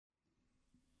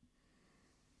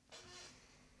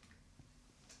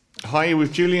Hi,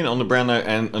 with Julian on the brown note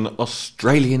and an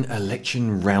Australian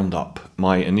election roundup.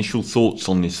 My initial thoughts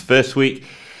on this first week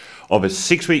of a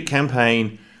 6-week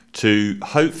campaign to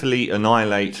hopefully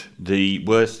annihilate the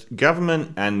worst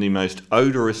government and the most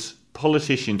odorous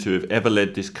politician to have ever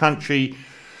led this country.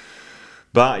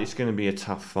 But it's going to be a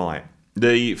tough fight.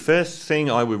 The first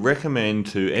thing I would recommend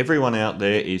to everyone out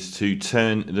there is to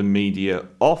turn the media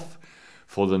off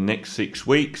for the next 6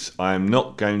 weeks. I am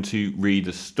not going to read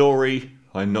a story.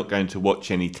 I'm not going to watch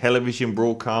any television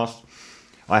broadcast.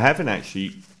 I haven't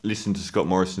actually listened to Scott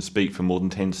Morrison speak for more than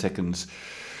 10 seconds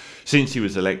since he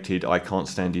was elected. I can't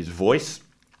stand his voice.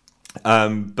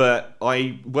 But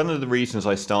one of the reasons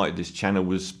I started this channel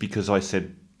was because I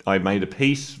made a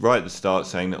piece right at the start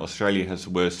saying that Australia has the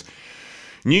worst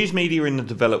news media in the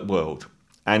developed world,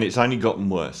 and it's only gotten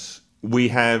worse. We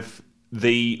have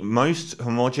the most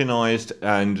homogenised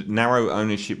and narrow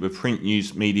ownership of print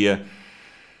news media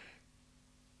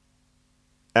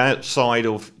outside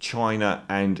of China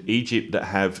and Egypt that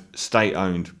have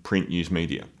state-owned print news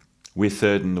media. We're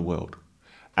third in the world.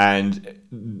 And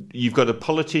you've got a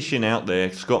politician out there,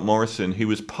 Scott Morrison, who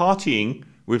was partying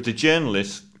with the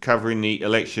journalists covering the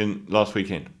election last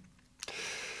weekend.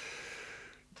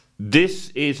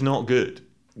 This is not good.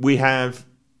 We have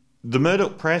the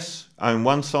Murdoch press on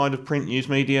one side of print news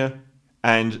media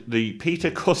and the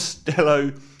Peter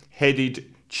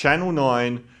Costello-headed Channel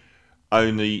 9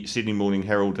 own the Sydney Morning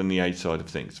Herald and the Age side of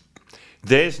things.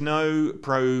 There's no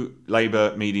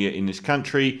pro-Labour media in this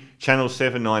country. Channel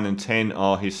 7, 9 and 10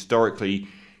 are historically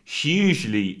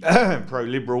hugely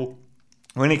pro-Liberal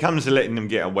when it comes to letting them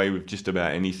get away with just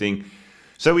about anything.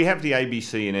 So we have the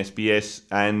ABC and SBS,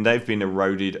 and they've been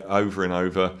eroded over and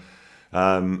over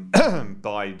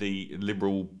by the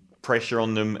Liberal pressure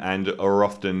on them, and are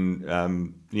often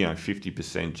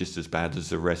 50% just as bad as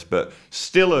the rest, but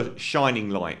still a shining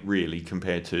light really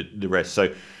compared to the rest.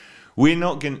 So we're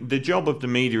not going. The job of the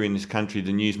media in this country,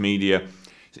 the news media,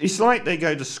 it's like they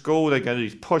go to school. They go to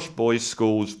these posh boys'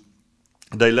 schools.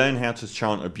 They learn how to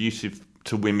chant abusive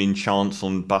to women chants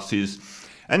on buses,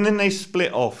 and then they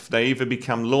split off. They either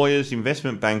become lawyers,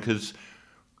 investment bankers,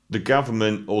 the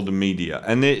government, or the media.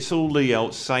 And it's all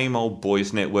the same old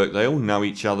boys network. They all know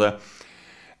each other.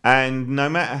 And no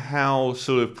matter how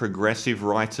sort of progressive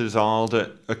writers are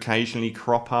that occasionally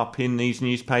crop up in these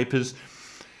newspapers,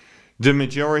 the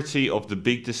majority of the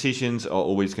big decisions are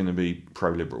always going to be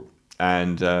pro-Liberal.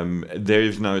 And there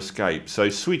is no escape. So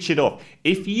switch it off.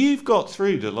 If you've got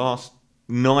through the last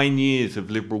 9 years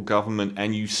of Liberal government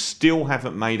and you still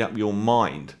haven't made up your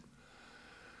mind,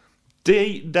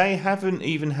 They haven't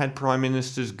even had prime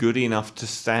ministers good enough to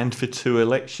stand for 2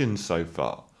 elections so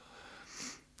far.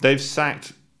 They've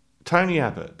sacked Tony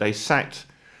Abbott. They sacked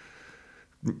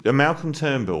Malcolm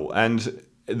Turnbull, and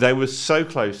they were so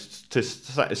close to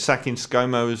sacking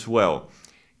ScoMo as well.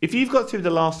 If you've got through the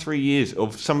last 3 years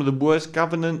of some of the worst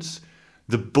governance,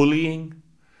 the bullying,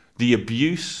 the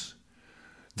abuse,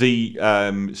 the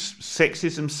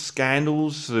sexism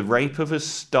scandals, the rape of a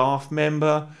staff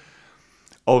member,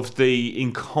 of the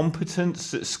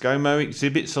incompetence that ScoMo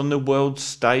exhibits on the world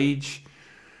stage,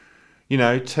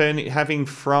 having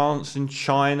France and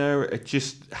China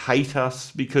just hate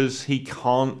us because he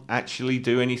can't actually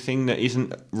do anything that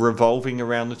isn't revolving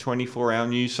around the 24-hour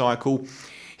news cycle,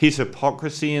 his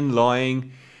hypocrisy and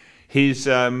lying, his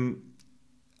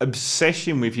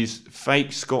obsession with his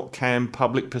fake Scott Cam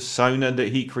public persona that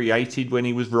he created when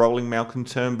he was rolling Malcolm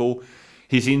Turnbull,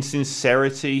 his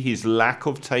insincerity, his lack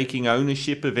of taking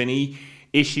ownership of any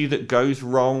issue that goes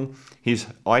wrong, his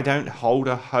I don't hold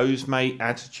a hose mate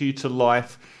attitude to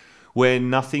life, where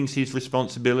nothing's his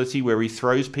responsibility, where he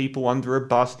throws people under a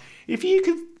bus. If you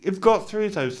could have got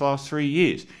through those last 3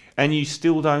 years and you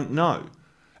still don't know,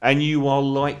 and you are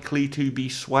likely to be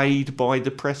swayed by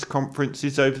the press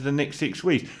conferences over the next 6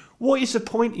 weeks, what is the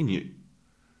point in you?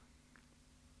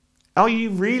 Are you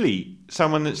really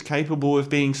someone that's capable of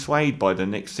being swayed by the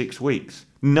next 6 weeks?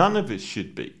 None of us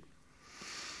should be.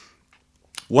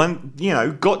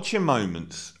 Gotcha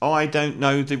moments. I don't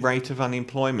know the rate of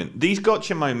unemployment. These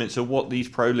gotcha moments are what these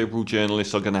pro-Liberal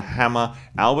journalists are going to hammer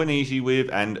Albanese with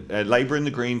and Labour and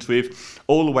the Greens with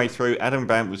all the way through. Adam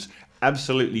Bandt was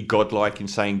absolutely godlike in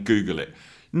saying, Google it.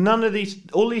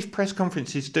 All these press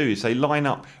conferences do is they line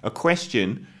up a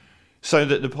question so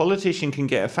that the politician can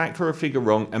get a fact or a figure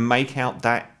wrong and make out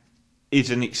that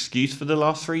is an excuse for the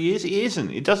last 3 years. It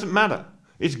isn't. It doesn't matter.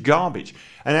 It's garbage.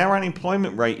 And our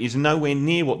unemployment rate is nowhere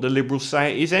near what the Liberals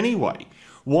say it is anyway.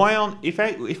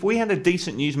 If we had a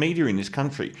decent news media in this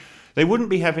country, they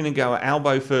wouldn't be having a go at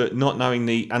Albo for not knowing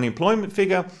the unemployment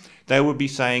figure. They would be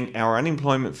saying our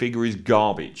unemployment figure is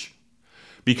garbage.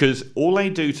 Because all they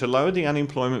do to lower the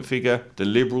unemployment figure, the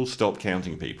Liberals stop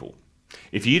counting people.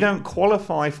 If you don't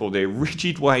qualify for their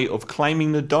rigid way of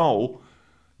claiming the dole,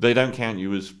 they don't count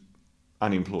you as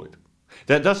unemployed.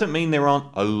 That doesn't mean there aren't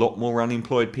a lot more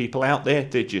unemployed people out there,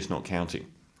 they're just not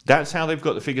counting. That's how they've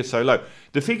got the figure so low.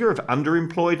 The figure of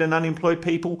underemployed and unemployed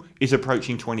people is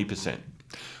approaching 20%.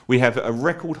 We have a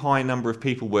record high number of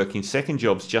people working second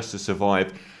jobs just to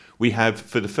survive. We have,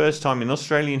 for the first time in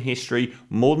Australian history,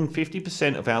 more than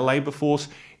 50% of our labour force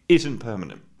isn't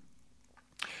permanent.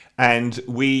 And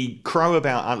we crow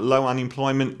about low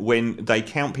unemployment when they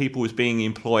count people as being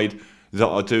employed that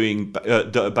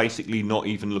are basically not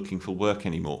even looking for work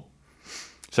anymore.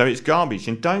 So it's garbage,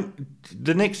 and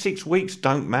the next 6 weeks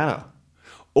don't matter.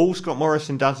 All Scott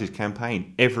Morrison does is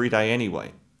campaign every day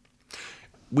anyway.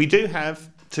 We do have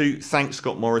to thank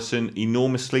Scott Morrison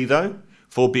enormously, though,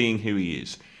 for being who he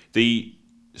is. The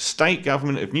state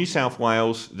government of New South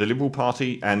Wales, the Liberal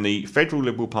Party and the Federal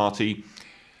Liberal Party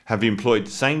have employed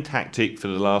the same tactic for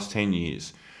the last 10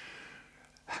 years.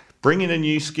 Bring in a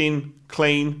new skin,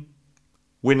 clean,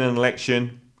 win an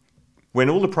election. When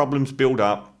all the problems build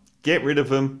up, get rid of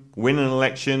them, win an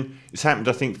election. It's happened,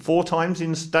 I think, 4 times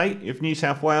in the state of New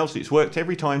South Wales. It's worked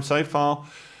every time so far.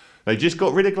 They just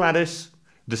got rid of Gladys,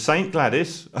 the Saint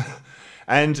Gladys,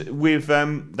 and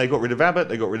they got rid of Abbott,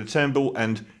 they got rid of Turnbull,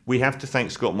 and we have to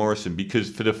thank Scott Morrison because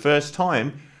for the first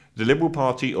time, the Liberal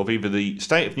Party of either the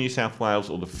state of New South Wales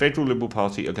or the Federal Liberal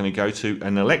Party are going to go to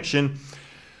an election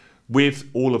with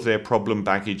all of their problem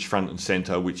baggage front and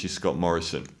centre, which is Scott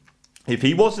Morrison. If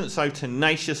he wasn't so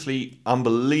tenaciously,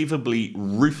 unbelievably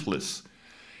ruthless,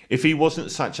 if he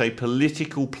wasn't such a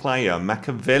political player,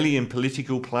 Machiavellian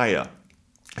political player,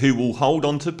 who will hold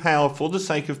on to power for the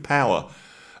sake of power,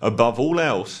 above all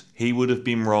else, he would have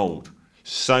been rolled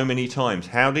so many times.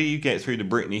 How do you get through the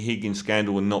Brittany Higgins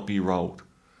scandal and not be rolled?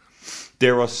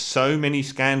 There are so many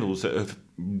scandals that have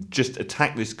just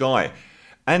attacked this guy,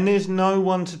 and there's no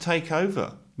one to take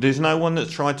over. There's no one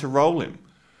that's tried to roll him.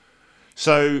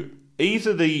 So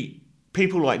either the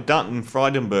people like Dutton,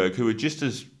 Frydenberg, who are just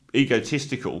as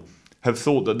egotistical, have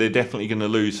thought that they're definitely going to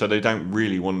lose, so they don't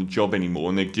really want a job anymore,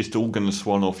 and they're just all going to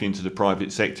swan off into the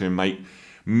private sector and make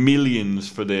millions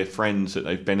for their friends that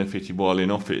they've benefited while in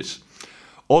office.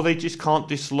 Or they just can't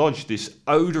dislodge this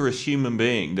odorous human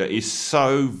being that is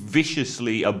so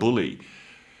viciously a bully,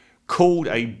 called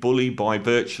a bully by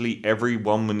virtually every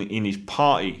woman in his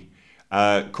party,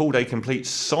 called a complete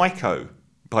psycho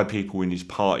by people in his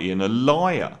party, and a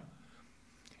liar.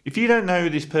 If you don't know who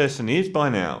this person is by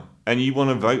now, and you want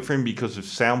to vote for him because of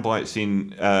sound bites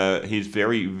in his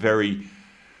very, very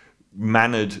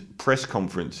mannered press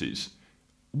conferences,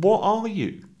 what are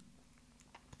you?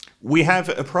 We have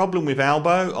a problem with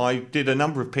Albo. I did a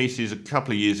number of pieces a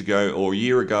couple of years ago, or a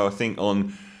year ago, I think,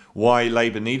 on why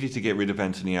Labour needed to get rid of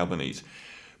Anthony Albanese.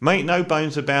 Make no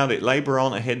bones about it, Labour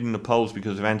aren't ahead in the polls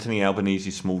because of Anthony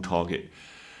Albanese's small target.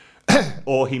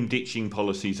 Or him ditching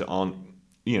policies that aren't,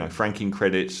 franking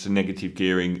credits, negative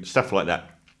gearing, stuff like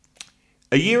that.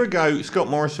 A year ago, Scott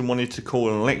Morrison wanted to call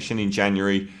an election in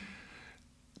January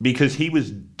because he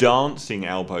was dancing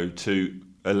Albo to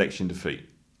election defeat.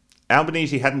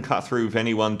 Albanese hadn't cut through with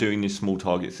anyone doing this small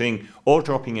target thing or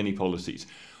dropping any policies.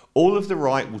 All of the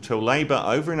right will tell Labour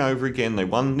over and over again they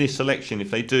won this election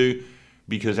if they do,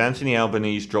 because Anthony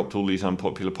Albanese dropped all these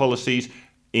unpopular policies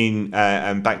and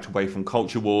backed away from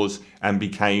culture wars and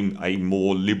became a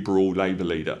more liberal Labour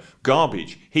leader.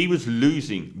 Garbage. He was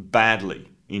losing badly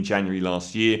in January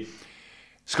last year.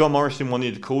 Scott Morrison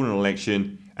wanted to call an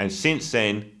election, and since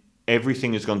then,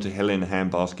 everything has gone to hell in a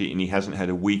handbasket, and he hasn't had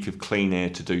a week of clean air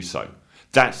to do so.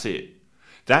 That's it.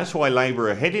 That's why Labour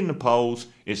are ahead in the polls.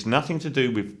 It's nothing to do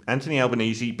with Anthony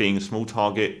Albanese being a small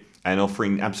target and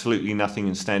offering absolutely nothing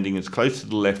and standing as close to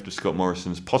the left of Scott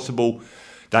Morrison as possible.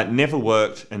 That never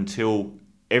worked until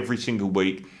every single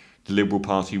week the Liberal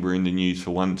Party were in the news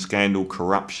for one scandal,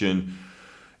 corruption,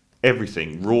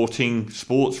 everything. Rorting,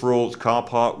 sports rorts, car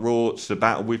park rorts, the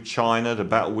battle with China, the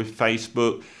battle with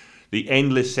Facebook, the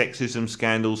endless sexism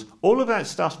scandals. All of that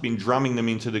stuff's been drumming them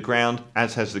into the ground,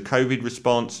 as has the COVID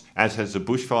response, as has the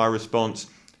bushfire response.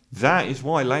 That is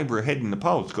why Labour are ahead in the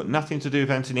polls. It's got nothing to do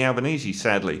with Anthony Albanese,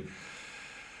 sadly.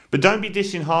 But don't be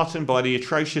disheartened by the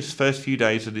atrocious first few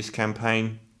days of this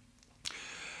campaign.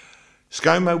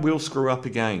 ScoMo will screw up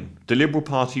again. The Liberal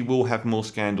Party will have more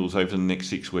scandals over the next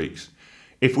 6 weeks.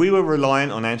 If we were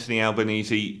reliant on Anthony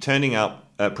Albanese turning up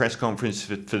at press conference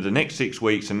for the next 6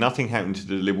 weeks and nothing happened to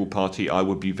the Liberal Party, I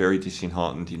would be very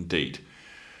disheartened indeed.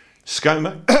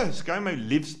 ScoMo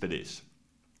lives for this.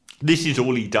 This is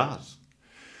all he does.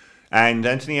 And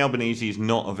Anthony Albanese is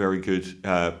not a very good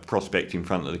prospect in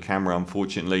front of the camera,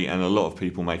 unfortunately, and a lot of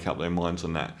people make up their minds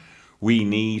on that. We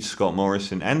need Scott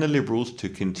Morrison and the Liberals to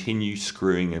continue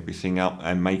screwing everything up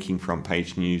and making front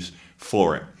page news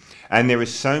for it. And there are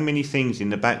so many things in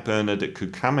the back burner that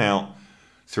could come out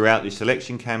throughout this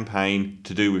election campaign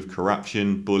to do with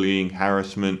corruption, bullying,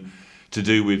 harassment, to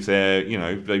do with their,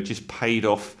 they've just paid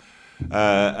off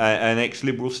an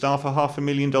ex-Liberal staffer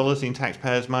 $500,000 in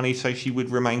taxpayers' money so she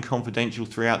would remain confidential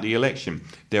throughout the election.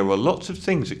 There are lots of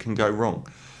things that can go wrong.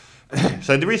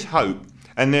 So there is hope.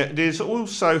 And there's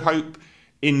also hope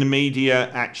in the media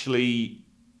actually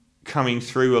coming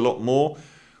through a lot more.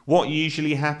 What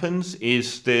usually happens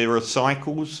is there are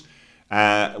cycles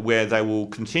where they will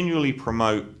continually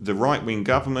promote the right-wing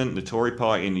government, the Tory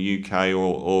party in the UK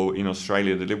or in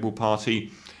Australia, the Liberal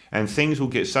Party, and things will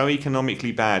get so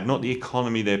economically bad, not the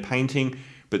economy they're painting,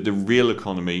 but the real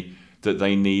economy, that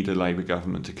they need a Labour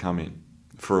government to come in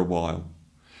for a while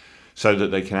so that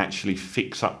they can actually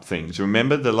fix up things.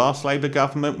 Remember, the last Labour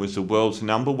government was the world's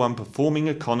 #1 performing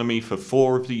economy for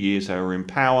 4 of the years they were in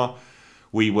power.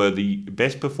 We were the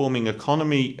best performing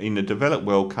economy in the developed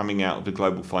world coming out of the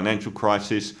global financial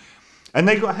crisis. And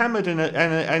they got hammered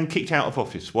and kicked out of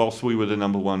office whilst we were the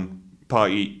 #1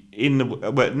 party in the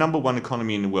 #1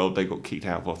 economy in the world. They got kicked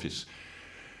out of office.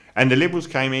 And the Liberals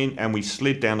came in and we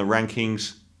slid down the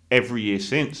rankings every year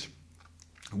since.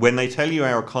 When they tell you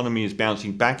our economy is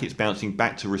bouncing back, it's bouncing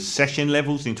back to recession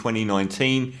levels in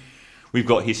 2019. We've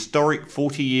got historic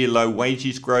 40-year low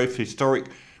wages growth, historic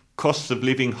costs of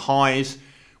living highs.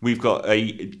 We've got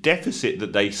a deficit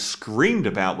that they screamed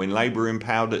about when Labour were in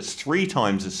power that's 3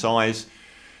 times the size.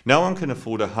 No one can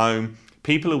afford a home.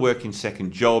 People are working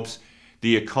second jobs.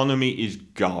 The economy is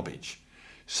garbage.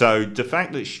 So the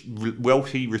fact that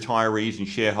wealthy retirees and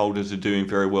shareholders are doing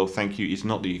very well, thank you, is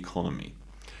not the economy.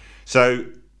 So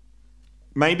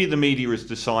maybe the media has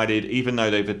decided, even though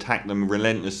they've attacked them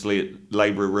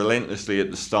Labour relentlessly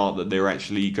at the start, that they're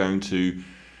actually going to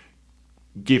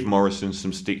give Morrison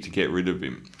some stick to get rid of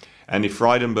him. And if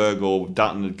Frydenberg or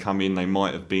Dutton had come in, they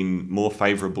might have been more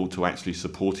favourable to actually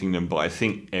supporting them. But I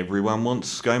think everyone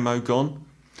wants ScoMo gone.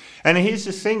 And here's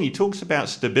the thing, he talks about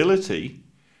stability,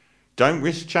 don't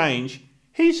risk change.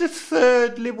 He's a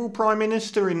 3rd Liberal Prime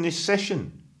Minister in this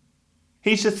session.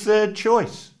 He's a 3rd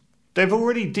choice. They've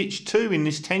already ditched 2 in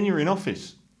this tenure in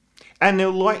office. And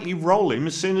they'll likely roll him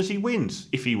as soon as he wins,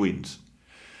 if he wins.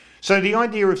 So the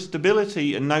idea of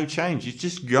stability and no change is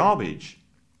just garbage.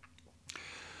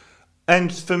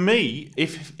 And for me,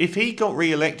 if he got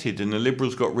re-elected and the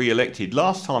Liberals got re-elected,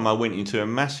 last time I went into a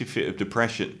massive fit of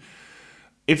depression.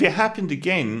 If it happened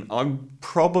again, I'm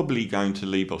probably going to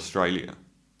leave Australia.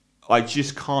 I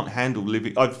just can't handle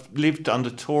living. I've lived under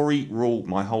Tory rule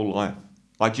my whole life.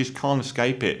 I just can't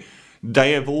escape it.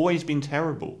 They have always been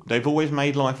terrible. They've always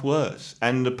made life worse.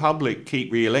 And the public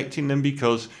keep re-electing them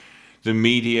because the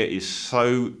media is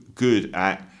so good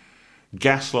at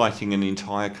gaslighting an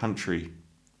entire country,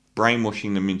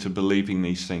 brainwashing them into believing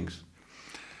these things.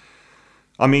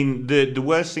 I mean, the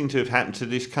worst thing to have happened to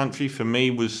this country for me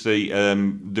was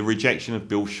the rejection of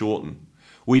Bill Shorten.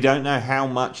 We don't know how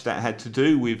much that had to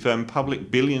do with public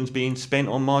billions being spent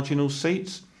on marginal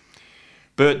seats,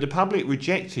 but the public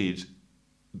rejected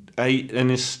an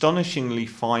astonishingly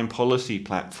fine policy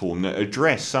platform that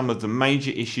addressed some of the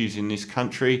major issues in this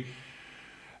country.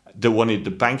 They wanted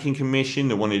the Banking Commission,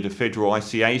 they wanted a federal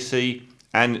ICAC,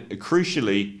 and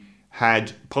crucially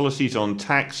had policies on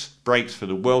tax breaks for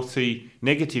the wealthy,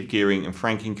 negative gearing and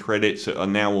franking credits that are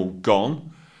now all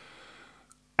gone.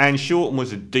 And Shorten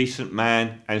was a decent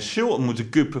man, and Shorten was a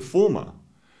good performer.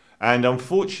 And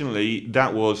unfortunately,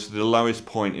 that was the lowest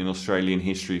point in Australian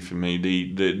history for me.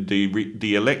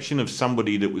 The election of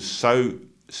somebody that was so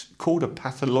called a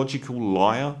pathological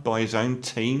liar by his own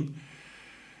team,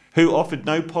 who offered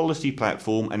no policy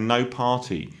platform and no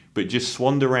party, but just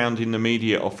swanned around in the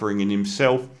media offering in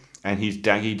himself and his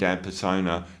daggy dad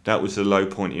persona. That was the low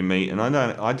point in me, and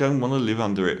I don't want to live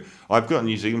under it. I've got a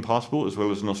New Zealand passport as well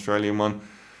as an Australian one,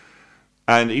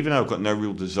 and even though I've got no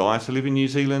real desire to live in New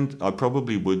Zealand, I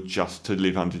probably would just to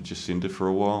live under Jacinda for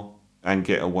a while and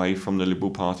get away from the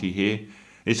Liberal Party here.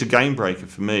 It's a game breaker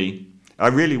for me.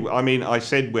 I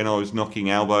said when I was knocking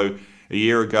elbow a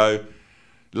year ago,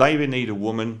 Labour need a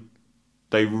woman.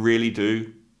 They really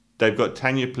do. They've got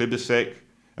Tanya Plibersek,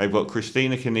 they've got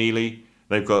Christina Keneally,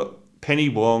 they've got Penny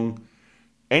Wong.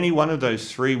 Any one of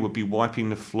those 3 would be wiping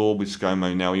the floor with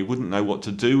ScoMo now. He wouldn't know what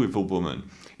to do with a woman.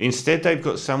 Instead, they've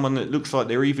got someone that looks like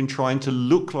they're even trying to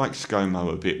look like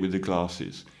ScoMo a bit with the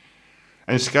glasses.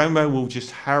 And ScoMo will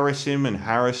just harass him.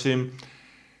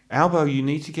 Albo, you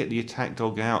need to get the attack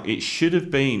dog out. It should have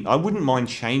been. I wouldn't mind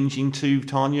changing to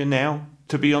Tanya now,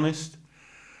 to be honest.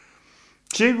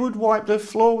 She would wipe the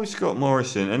floor with Scott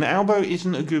Morrison, and Albo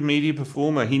isn't a good media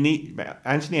performer.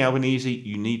 Anthony Albanese,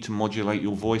 you need to modulate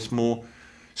your voice more.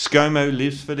 ScoMo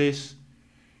lives for this.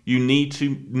 You need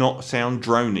to not sound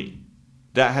drony.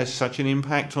 That has such an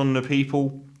impact on the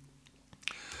people.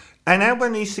 And Albo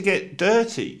needs to get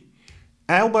dirty.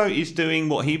 Albo is doing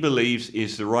what he believes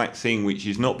is the right thing, which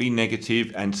is not be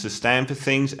negative and to stand for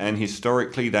things, and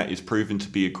historically that is proven to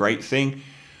be a great thing.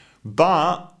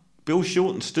 But Bill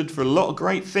Shorten stood for a lot of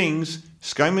great things,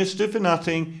 ScoMo stood for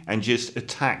nothing and just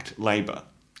attacked Labour.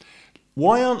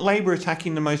 Why aren't Labour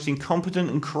attacking the most incompetent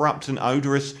and corrupt and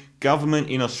odorous government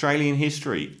in Australian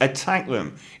history? Attack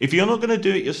them. If you're not going to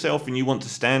do it yourself and you want to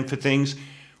stand for things,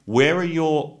 where are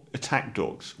your attack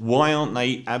dogs? Why aren't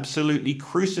they absolutely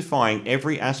crucifying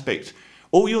every aspect?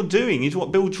 All you're doing is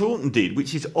what Bill Shorten did,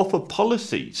 which is offer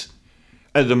policies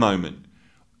at the moment.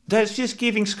 That's just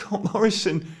giving Scott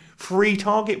Morrison free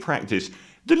target practice.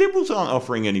 The Liberals aren't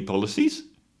offering any policies.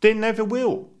 They never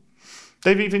will.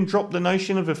 They've even dropped the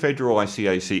notion of a federal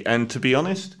ICAC. And to be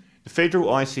honest, the federal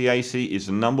ICAC is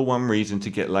the number one reason to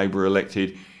get Labour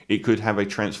elected. It could have a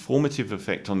transformative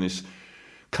effect on this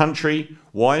country.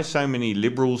 Why are so many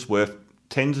Liberals worth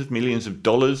tens of millions of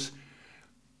dollars?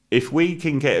 If we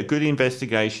can get a good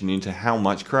investigation into how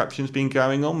much corruption's been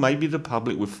going on, maybe the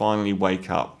public will finally wake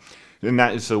up. And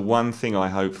that is the one thing I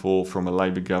hope for from a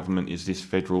Labour government, is this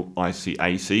federal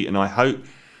ICAC. And I hope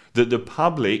that the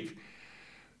public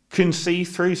can see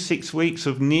through 6 weeks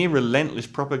of near relentless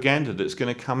propaganda that's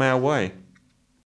going to come our way.